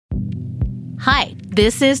Hi,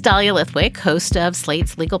 this is Dahlia Lithwick, host of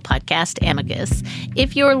Slate's legal podcast, Amicus.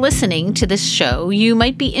 If you're listening to this show, you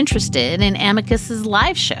might be interested in Amicus's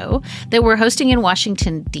live show that we're hosting in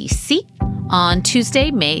Washington, D.C. on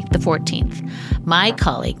Tuesday, May the 14th. My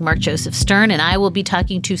colleague, Mark Joseph Stern, and I will be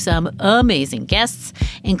talking to some amazing guests,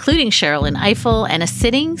 including Sherrilyn Ifill and a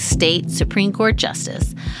sitting state Supreme Court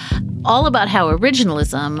justice, all about how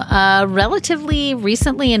originalism, a relatively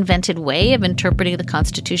recently invented way of interpreting the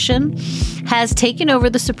Constitution, has taken over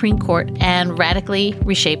the Supreme Court and radically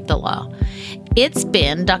reshaped the law. It's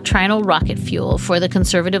been doctrinal rocket fuel for the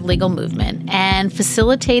conservative legal movement and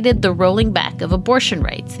facilitated the rolling back of abortion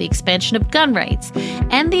rights, the expansion of gun rights,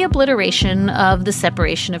 and the obliteration of the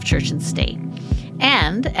separation of church and state.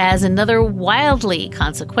 And as another wildly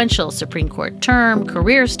consequential Supreme Court term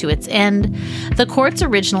careers to its end, the court's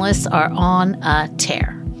originalists are on a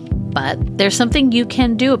tear. But there's something you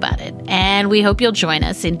can do about it, and we hope you'll join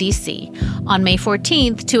us in D.C. on May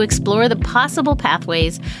 14th to explore the possible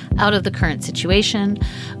pathways out of the current situation.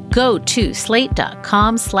 Go to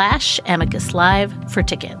slate.com/Amicus Live for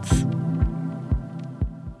tickets.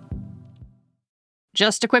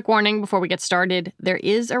 Just a quick warning before we get started, there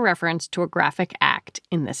is a reference to a graphic act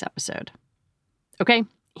in this episode. Okay,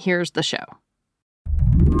 here's the show.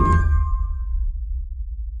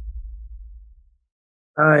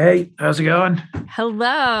 Hey, how's it going?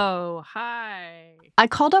 Hello. Hi. I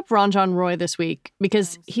called up Ranjan Roy this week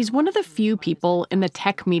because he's one of the few people in the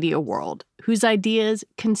tech media world whose ideas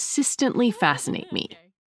consistently fascinate me.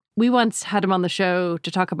 We once had him on the show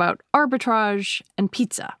to talk about arbitrage and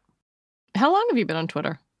pizza. How long have you been on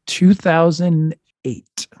Twitter?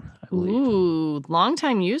 2008, I believe. Ooh,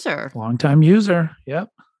 longtime user. Longtime user,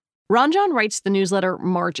 yep. Ranjan writes the newsletter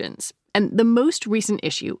Margins, and the most recent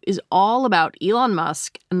issue is all about Elon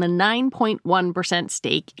Musk and the 9.1%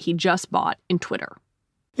 stake he just bought in Twitter.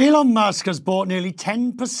 Elon Musk has bought nearly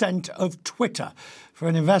 10% of Twitter for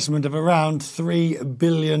an investment of around $3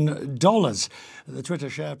 billion. The Twitter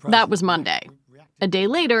share price... That was Monday. A day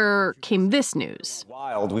later came this news.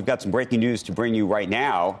 Wild. We've got some breaking news to bring you right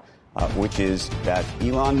now, which is that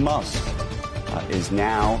Elon Musk is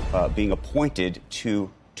now being appointed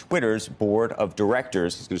to Twitter's board of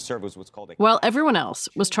directors. He's going to serve as what's called a... While everyone else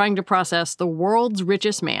was trying to process the world's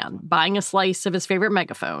richest man buying a slice of his favorite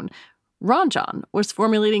megaphone, Ranjan was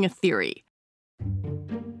formulating a theory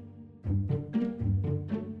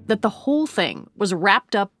that the whole thing was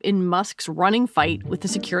wrapped up in Musk's running fight with the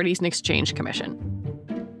Securities and Exchange Commission.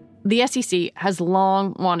 The SEC has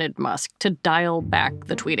long wanted Musk to dial back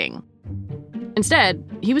the tweeting. Instead,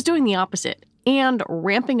 he was doing the opposite and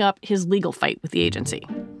ramping up his legal fight with the agency.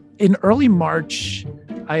 In early March,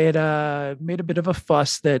 I had made a bit of a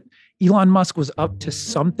fuss that Elon Musk was up to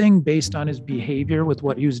something based on his behavior with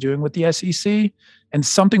what he was doing with the SEC, and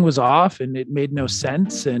something was off and it made no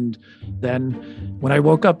sense. And then when I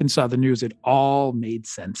woke up and saw the news, it all made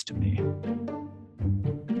sense to me.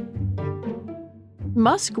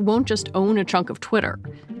 Musk won't just own a chunk of Twitter.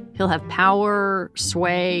 He'll have power,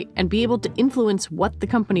 sway, and be able to influence what the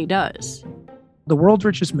company does. The world's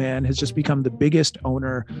richest man has just become the biggest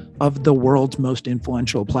owner of the world's most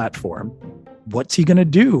influential platform. What's he going to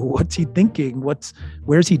do? What's he thinking?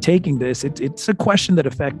 Where's he taking this? It's a question that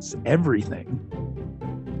affects everything.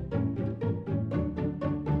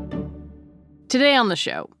 Today on the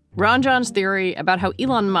show, Ranjan's theory about how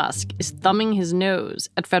Elon Musk is thumbing his nose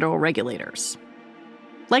at federal regulators.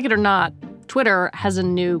 Like it or not, Twitter has a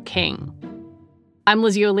new king. I'm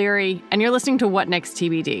Lizzie O'Leary, and you're listening to What Next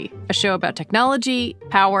TBD, a show about technology,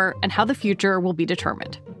 power, and how the future will be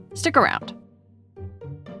determined. Stick around.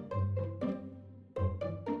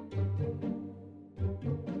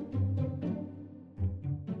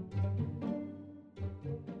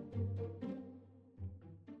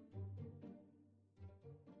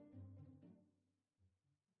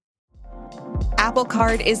 Apple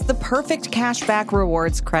Card is the perfect cashback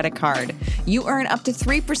rewards credit card. You earn up to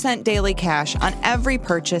 3% daily cash on every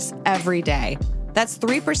purchase every day. That's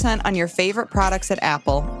 3% on your favorite products at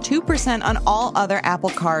Apple, 2% on all other Apple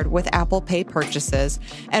Card with Apple Pay purchases,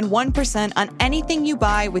 and 1% on anything you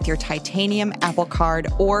buy with your titanium Apple Card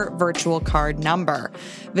or virtual card number.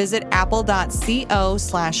 Visit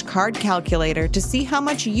apple.co/card calculator to see how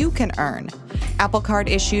much you can earn. Apple Card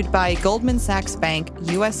issued by Goldman Sachs Bank,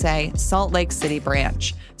 USA, Salt Lake City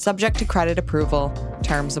branch. Subject to credit approval.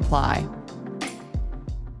 Terms apply.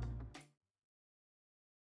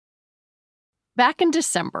 Back in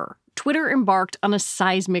December, Twitter embarked on a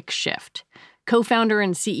seismic shift. Co-founder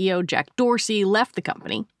and CEO Jack Dorsey left the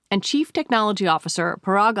company, and Chief Technology Officer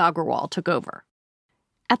Parag Agrawal took over.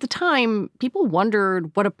 At the time, people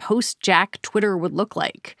wondered what a post-Jack Twitter would look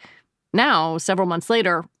like. Now, several months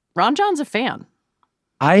later, Ron John's a fan.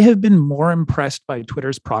 I have been more impressed by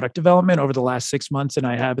Twitter's product development over the last 6 months than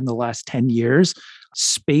I have in the last 10 years.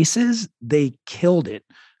 Spaces, they killed it.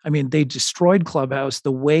 I mean, they destroyed Clubhouse.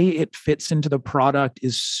 The way it fits into the product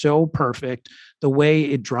is so perfect. The way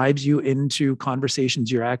it drives you into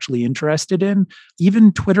conversations you're actually interested in.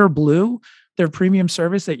 Even Twitter Blue, their premium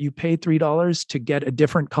service that you pay $3 to get a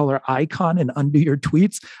different color icon and undo your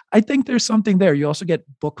tweets. I think there's something there. You also get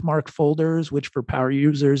bookmark folders, which for power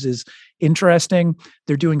users is interesting.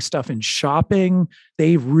 They're doing stuff in shopping.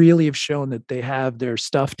 They really have shown that they have their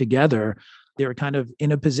stuff together. They're kind of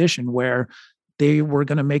in a position where they were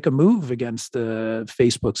going to make a move against the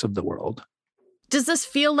Facebooks of the world. Does this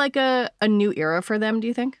feel like a new era for them, do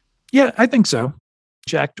you think? Yeah, I think so.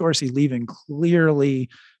 Jack Dorsey leaving clearly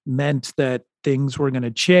meant that things were going to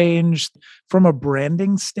change. From a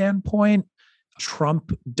branding standpoint,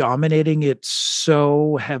 Trump dominating it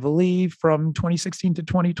so heavily from 2016 to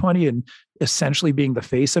 2020 and essentially being the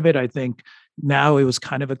face of it, I think now it was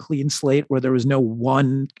kind of a clean slate where there was no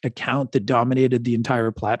one account that dominated the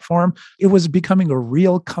entire platform. It was becoming a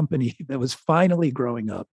real company that was finally growing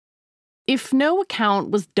up. If no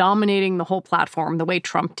account was dominating the whole platform the way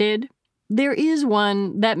Trump did, there is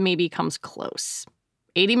one that maybe comes close.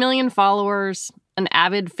 80 million followers, an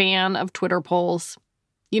avid fan of Twitter polls.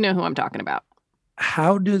 You know who I'm talking about.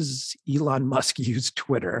 How does Elon Musk use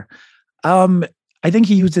Twitter? I think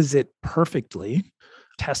he uses it perfectly.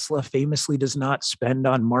 Tesla famously does not spend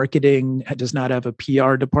on marketing, does not have a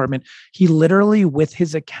PR department. He literally, with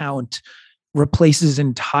his account, replaces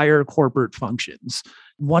entire corporate functions.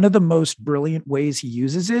 One of the most brilliant ways he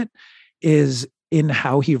uses it is in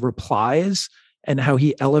how he replies and how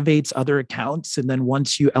he elevates other accounts. And then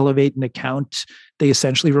once you elevate an account, they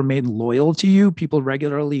essentially remain loyal to you. People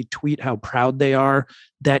regularly tweet how proud they are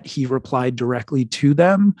that he replied directly to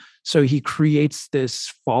them. So he creates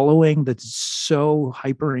this following that's so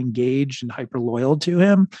hyper engaged and hyper loyal to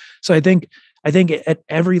him. So I think at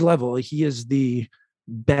every level, he is the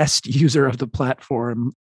best user of the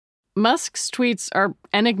platform. Musk's tweets are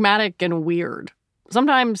enigmatic and weird.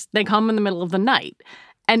 Sometimes they come in the middle of the night.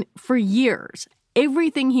 And for years,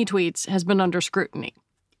 everything he tweets has been under scrutiny,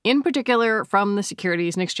 in particular from the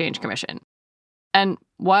Securities and Exchange Commission. And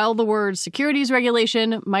while the word securities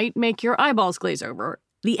regulation might make your eyeballs glaze over,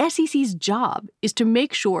 the SEC's job is to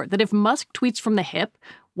make sure that if Musk tweets from the hip,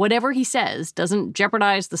 whatever he says doesn't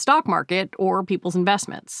jeopardize the stock market or people's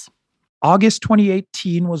investments. August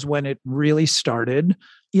 2018 was when it really started.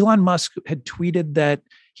 Elon Musk had tweeted that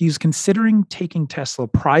he's considering taking Tesla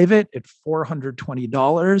private at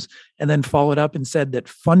 $420 and then followed up and said that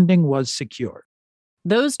funding was secure.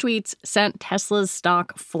 Those tweets sent Tesla's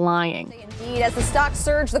stock flying. Indeed, as the stock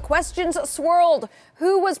surged, the questions swirled.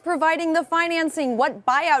 Who was providing the financing? What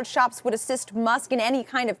buyout shops would assist Musk in any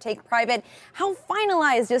kind of take private? How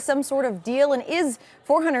finalized is some sort of deal? And is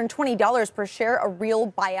 $420 per share a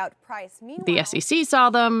real buyout price? The SEC saw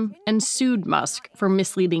them and sued Musk for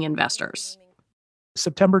misleading investors.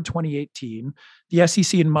 September 2018, the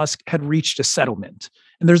SEC and Musk had reached a settlement.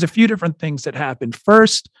 And there's a few different things that happened.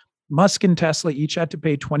 First, Musk and Tesla each had to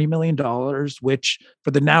pay $20 million, which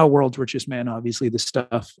for the now world's richest man, obviously the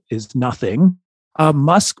stuff is nothing.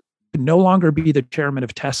 Musk could no longer be the chairman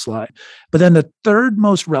of Tesla. But then the third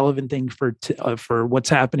most relevant thing for what's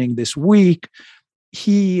happening this week,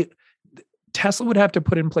 Tesla would have to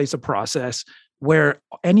put in place a process where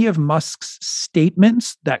any of Musk's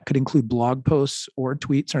statements that could include blog posts or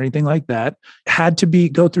tweets or anything like that had to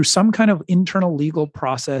go through some kind of internal legal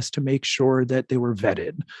process to make sure that they were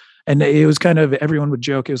vetted. And it was kind of, everyone would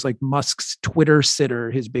joke, it was like Musk's Twitter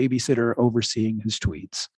sitter, his babysitter overseeing his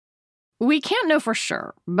tweets. We can't know for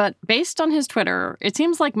sure, but based on his Twitter, it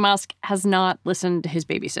seems like Musk has not listened to his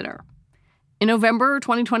babysitter. In November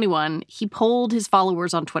 2021, he polled his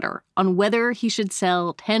followers on Twitter on whether he should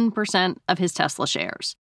sell 10% of his Tesla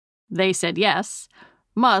shares. They said yes.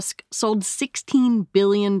 Musk sold $16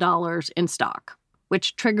 billion in stock,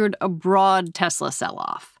 which triggered a broad Tesla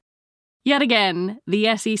sell-off. Yet again,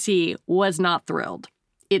 the SEC was not thrilled.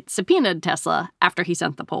 It subpoenaed Tesla after he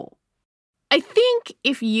sent the poll. I think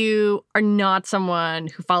if you are not someone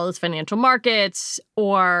who follows financial markets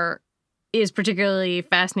or is particularly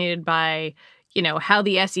fascinated by, how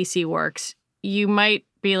the SEC works, you might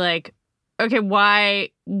be like, okay,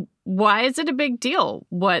 why is it a big deal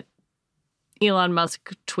what Elon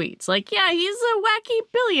Musk tweets? Like, yeah, he's a wacky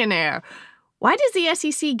billionaire. Why does the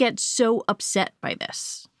SEC get so upset by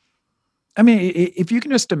this? I mean, if you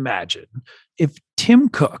can just imagine, if Tim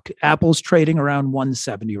Cook, Apple's trading around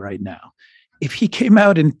 170 right now, if he came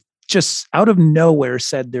out and just out of nowhere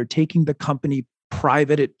said they're taking the company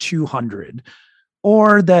private at 200,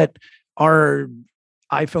 or that our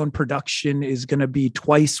iPhone production is going to be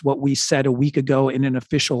twice what we said a week ago in an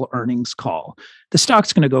official earnings call, the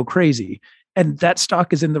stock's going to go crazy. And that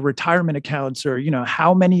stock is in the retirement accounts, or,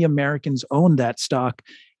 how many Americans own that stock.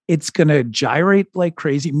 It's going to gyrate like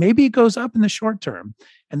crazy. Maybe it goes up in the short term,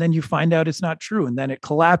 and then you find out it's not true, and then it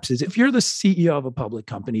collapses. If you're the CEO of a public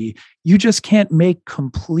company, you just can't make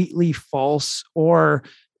completely false or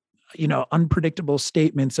unpredictable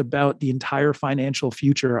statements about the entire financial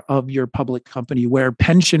future of your public company, where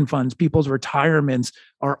pension funds, people's retirements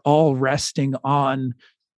are all resting on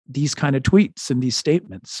these kind of tweets and these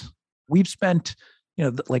statements. We've spent,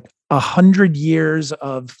 like 100 years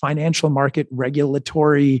of financial market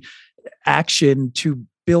regulatory action to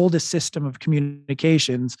build a system of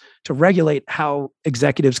communications to regulate how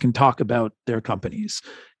executives can talk about their companies.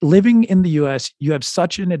 Living in the US, you have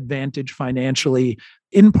such an advantage financially,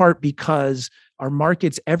 in part because our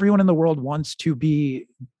markets, everyone in the world wants to be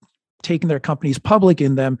taking their companies public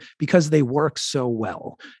in them because they work so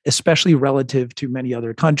well, especially relative to many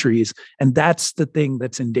other countries. And that's the thing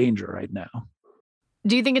that's in danger right now.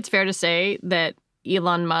 Do you think it's fair to say that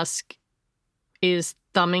Elon Musk is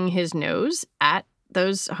thumbing his nose at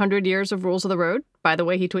those 100 years of rules of the road by the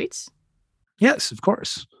way he tweets? Yes, of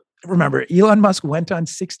course. Remember, Elon Musk went on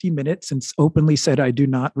 60 Minutes and openly said, "I do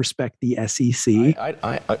not respect the SEC."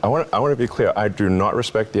 I want to be clear. I do not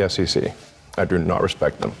respect the SEC. I do not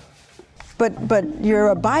respect them. But you're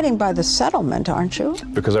abiding by the settlement, aren't you?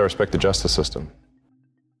 Because I respect the justice system.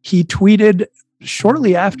 He tweeted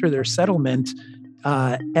shortly after their settlement,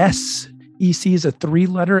 SEC is a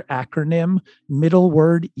 3-letter acronym, middle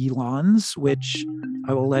word Elon's, which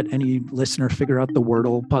I will let any listener figure out the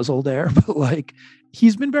Wordle puzzle there. But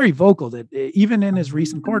he's been very vocal that even in his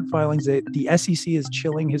recent court filings, that the SEC is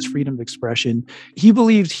chilling his freedom of expression. He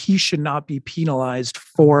believes he should not be penalized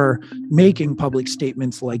for making public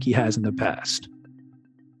statements like he has in the past.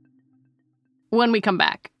 When we come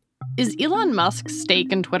back, is Elon Musk's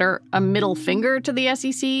stake in Twitter a middle finger to the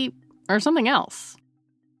SEC or something else?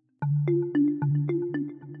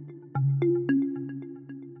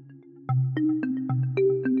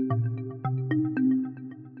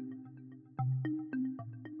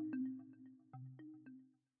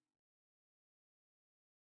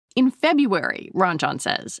 In February, Ranjan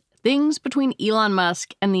says, things between Elon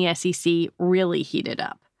Musk and the SEC really heated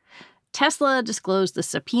up. Tesla disclosed the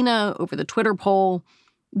subpoena over the Twitter poll.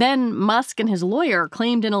 Then Musk and his lawyer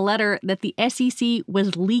claimed in a letter that the SEC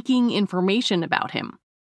was leaking information about him.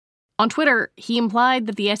 On Twitter, he implied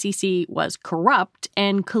that the SEC was corrupt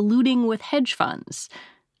and colluding with hedge funds.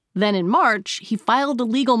 Then in March, he filed a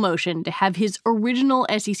legal motion to have his original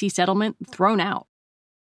SEC settlement thrown out.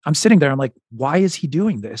 I'm sitting there, I'm like, why is he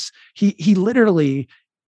doing this? He literally,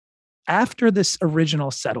 after this original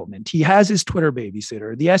settlement, he has his Twitter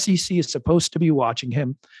babysitter. The SEC is supposed to be watching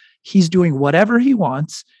him. He's doing whatever he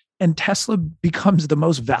wants, and Tesla becomes the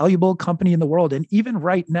most valuable company in the world. And even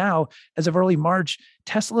right now, as of early March,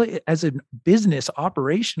 Tesla as a business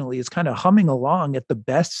operationally is kind of humming along at the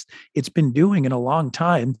best it's been doing in a long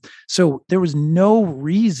time. So there was no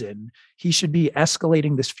reason he should be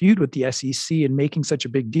escalating this feud with the SEC and making such a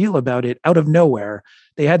big deal about it out of nowhere.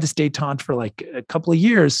 They had this détente for like a couple of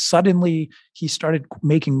years. Suddenly, he started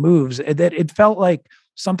making moves that it felt like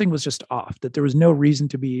something was just off, that there was no reason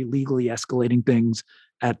to be legally escalating things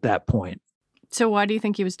at that point. So why do you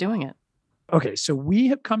think he was doing it? Okay, so we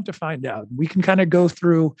have come to find out, we can kind of go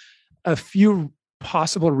through a few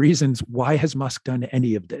possible reasons why has Musk done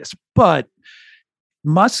any of this. But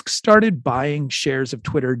Musk started buying shares of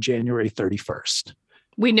Twitter January 31st.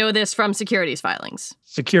 We know this from securities filings.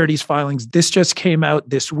 This just came out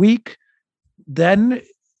this week. Then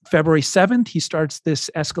February 7th, he starts this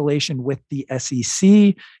escalation with the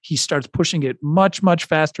SEC. He starts pushing it much, much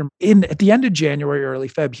faster. At the end of January, early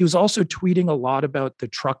Feb, he was also tweeting a lot about the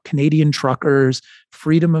Canadian truckers,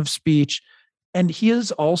 freedom of speech. And he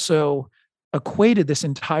has also equated this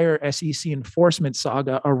entire SEC enforcement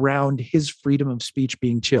saga around his freedom of speech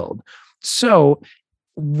being chilled. So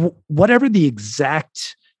whatever the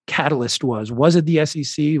exact catalyst was it the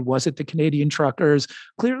SEC? Was it the Canadian truckers?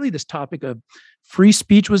 Clearly, this topic of free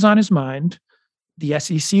speech was on his mind. The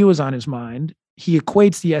SEC was on his mind. He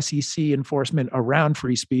equates the SEC enforcement around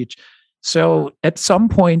free speech. So at some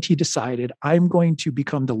point, he decided, I'm going to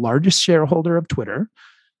become the largest shareholder of Twitter.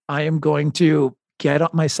 I am going to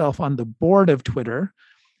get myself on the board of Twitter,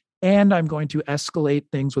 and I'm going to escalate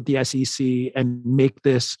things with the SEC and make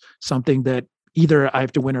this something that either I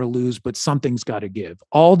have to win or lose, but something's got to give.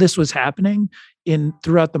 All this was happening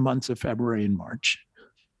throughout the months of February and March.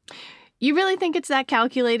 You really think it's that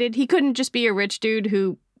calculated? He couldn't just be a rich dude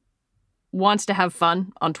who wants to have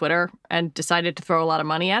fun on Twitter and decided to throw a lot of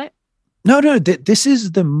money at it? No, this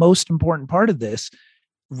is the most important part of this.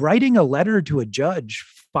 Writing a letter to a judge,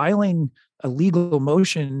 filing a legal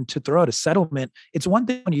motion to throw out a settlement. It's one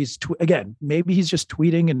thing when he's, again, maybe he's just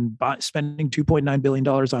tweeting and spending $2.9 billion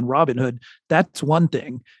on Robinhood. That's one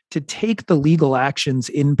thing. To take the legal actions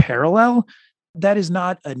in parallel, that is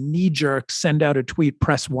not a knee-jerk, send out a tweet,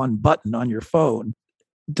 press one button on your phone.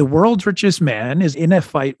 The world's richest man is in a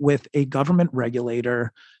fight with a government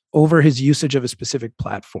regulator over his usage of a specific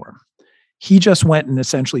platform. He just went and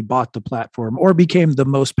essentially bought the platform or became the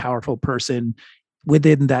most powerful person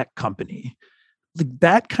within that company. Like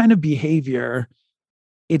that kind of behavior,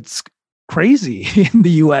 it's crazy in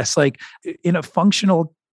the US. Like in a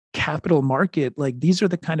functional capital market, like these are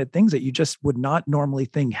the kind of things that you just would not normally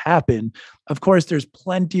think happen. Of course, there's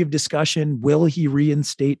plenty of discussion. Will he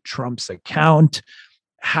reinstate Trump's account?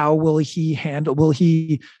 How will he handle, will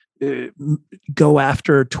he go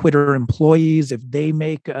after Twitter employees if they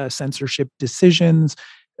make censorship decisions?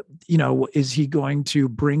 You know, is he going to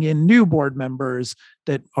bring in new board members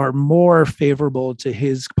that are more favorable to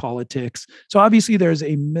his politics? So obviously there's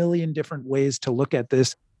a million different ways to look at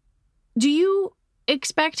this. Do you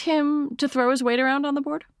expect him to throw his weight around on the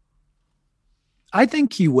board? I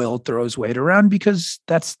think he will throw his weight around because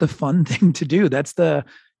that's the fun thing to do. That's the,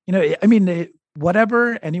 you know, I mean,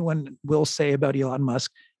 whatever anyone will say about Elon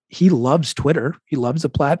Musk, he loves Twitter. He loves the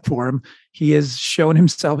platform. He has shown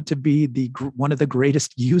himself to be one of the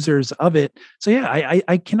greatest users of it. So yeah,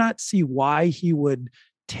 I cannot see why he would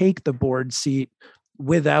take the board seat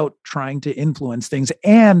without trying to influence things.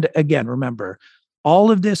 And again, remember,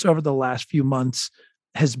 all of this over the last few months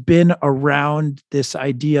has been around this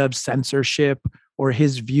idea of censorship or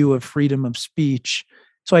his view of freedom of speech.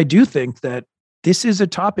 So I do think that this is a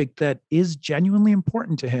topic that is genuinely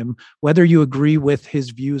important to him, whether you agree with his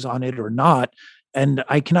views on it or not. And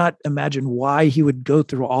I cannot imagine why he would go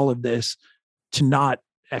through all of this to not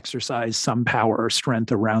exercise some power or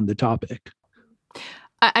strength around the topic.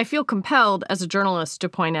 I feel compelled as a journalist to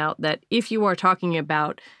point out that if you are talking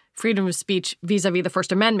about freedom of speech vis-a-vis the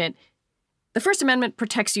First Amendment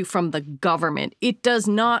protects you from the government. It does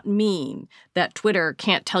not mean that Twitter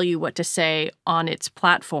can't tell you what to say on its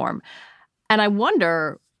platform. And I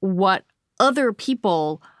wonder what other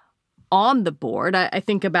people on the board, I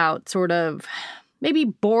think about sort of maybe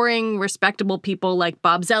boring, respectable people like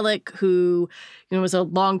Bob Zoellick, who was a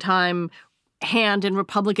longtime hand in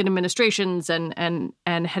Republican administrations and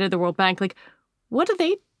head of the World Bank. Like, what do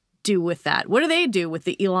they do with that? What do they do with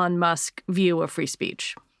the Elon Musk view of free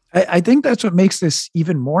speech? I think that's what makes this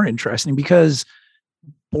even more interesting because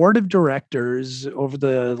board of directors over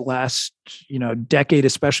the last, decade,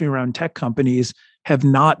 especially around tech companies, have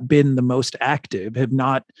not been the most active, have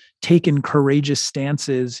not taken courageous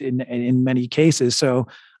stances in many cases. So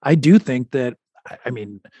I do think that,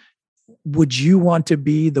 would you want to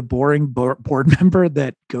be the boring board member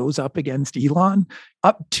that goes up against Elon?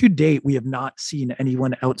 Up to date, we have not seen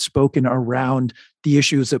anyone outspoken around the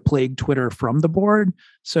issues that plague Twitter from the board.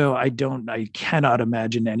 So I cannot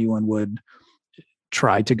imagine anyone would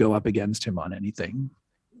try to go up against him on anything.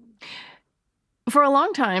 For a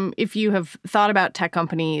long time, if you have thought about tech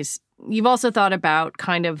companies, you've also thought about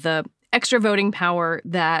kind of the extra voting power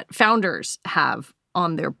that founders have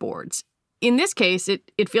on their boards. In this case,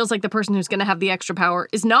 it feels like the person who's going to have the extra power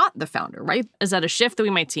is not the founder, right? Is that a shift that we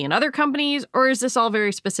might see in other companies, or is this all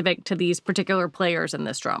very specific to these particular players in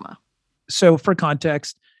this drama? So for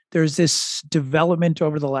context, there's this development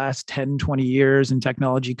over the last 10, 20 years in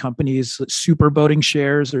technology companies, super voting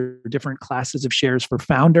shares or different classes of shares for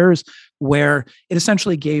founders, where it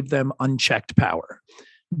essentially gave them unchecked power.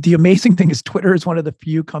 The amazing thing is Twitter is one of the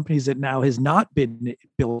few companies that now has not been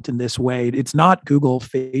built in this way. It's not Google,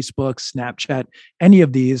 Facebook, Snapchat, any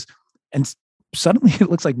of these. And suddenly it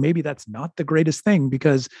looks like maybe that's not the greatest thing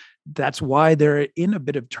because that's why they're in a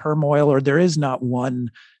bit of turmoil, or there is not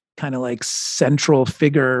one kind of like central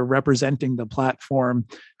figure representing the platform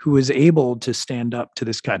who is able to stand up to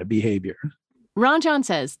this kind of behavior. Ranjan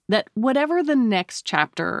says that whatever the next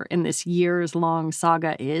chapter in this years-long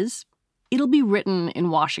saga is, it'll be written in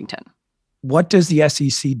Washington. What does the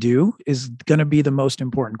SEC do is going to be the most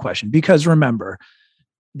important question. Because remember,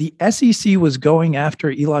 the SEC was going after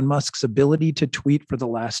Elon Musk's ability to tweet for the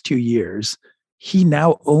last 2 years. He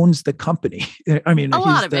now owns the company. A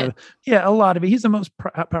lot of it. He's the most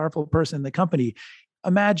powerful person in the company.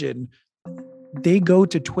 Imagine they go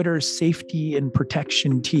to Twitter's safety and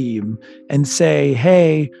protection team and say,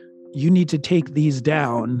 hey, you need to take these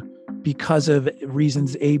down. because of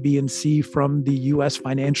reasons A, B, and C from the US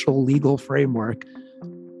financial legal framework.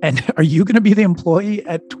 And are you going to be the employee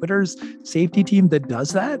at Twitter's safety team that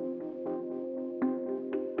does that?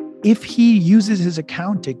 If he uses his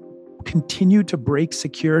account to continue to break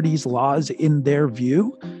securities laws in their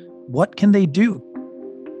view, what can they do?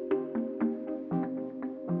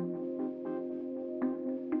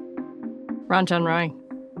 Ranjan Roy,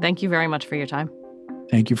 thank you very much for your time.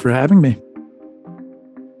 Thank you for having me.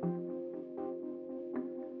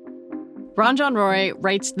 Ranjan Roy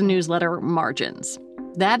writes the newsletter Margins.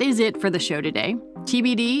 That is it for the show today.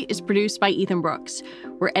 TBD is produced by Ethan Brooks.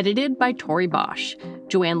 We're edited by Tori Bosch.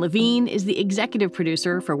 Joanne Levine is the executive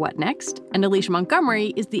producer for What Next, and Alicia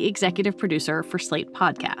Montgomery is the executive producer for Slate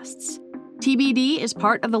Podcasts. TBD is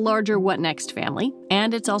part of the larger What Next family,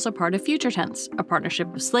 and it's also part of Future Tense, a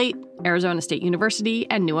partnership of Slate, Arizona State University,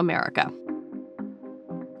 and New America.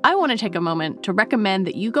 I want to take a moment to recommend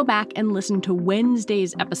that you go back and listen to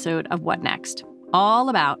Wednesday's episode of What Next, all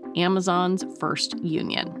about Amazon's First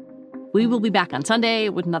Union. We will be back on Sunday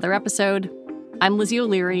with another episode. I'm Lizzie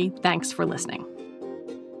O'Leary. Thanks for listening.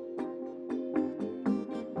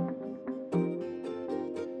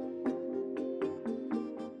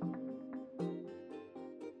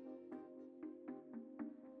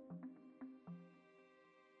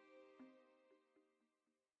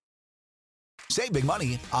 Save big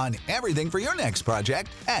money on everything for your next project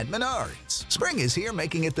at Menards. Spring is here,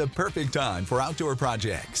 making it the perfect time for outdoor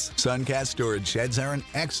projects. Suncast storage sheds are an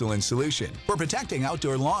excellent solution for protecting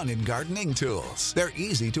outdoor lawn and gardening tools. They're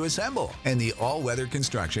easy to assemble, and the all-weather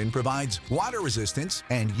construction provides water resistance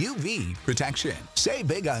and UV protection. Save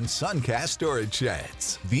big on Suncast storage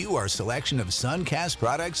sheds. View our selection of Suncast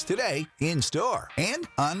products today in store and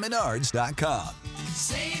on Menards.com.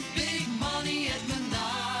 Save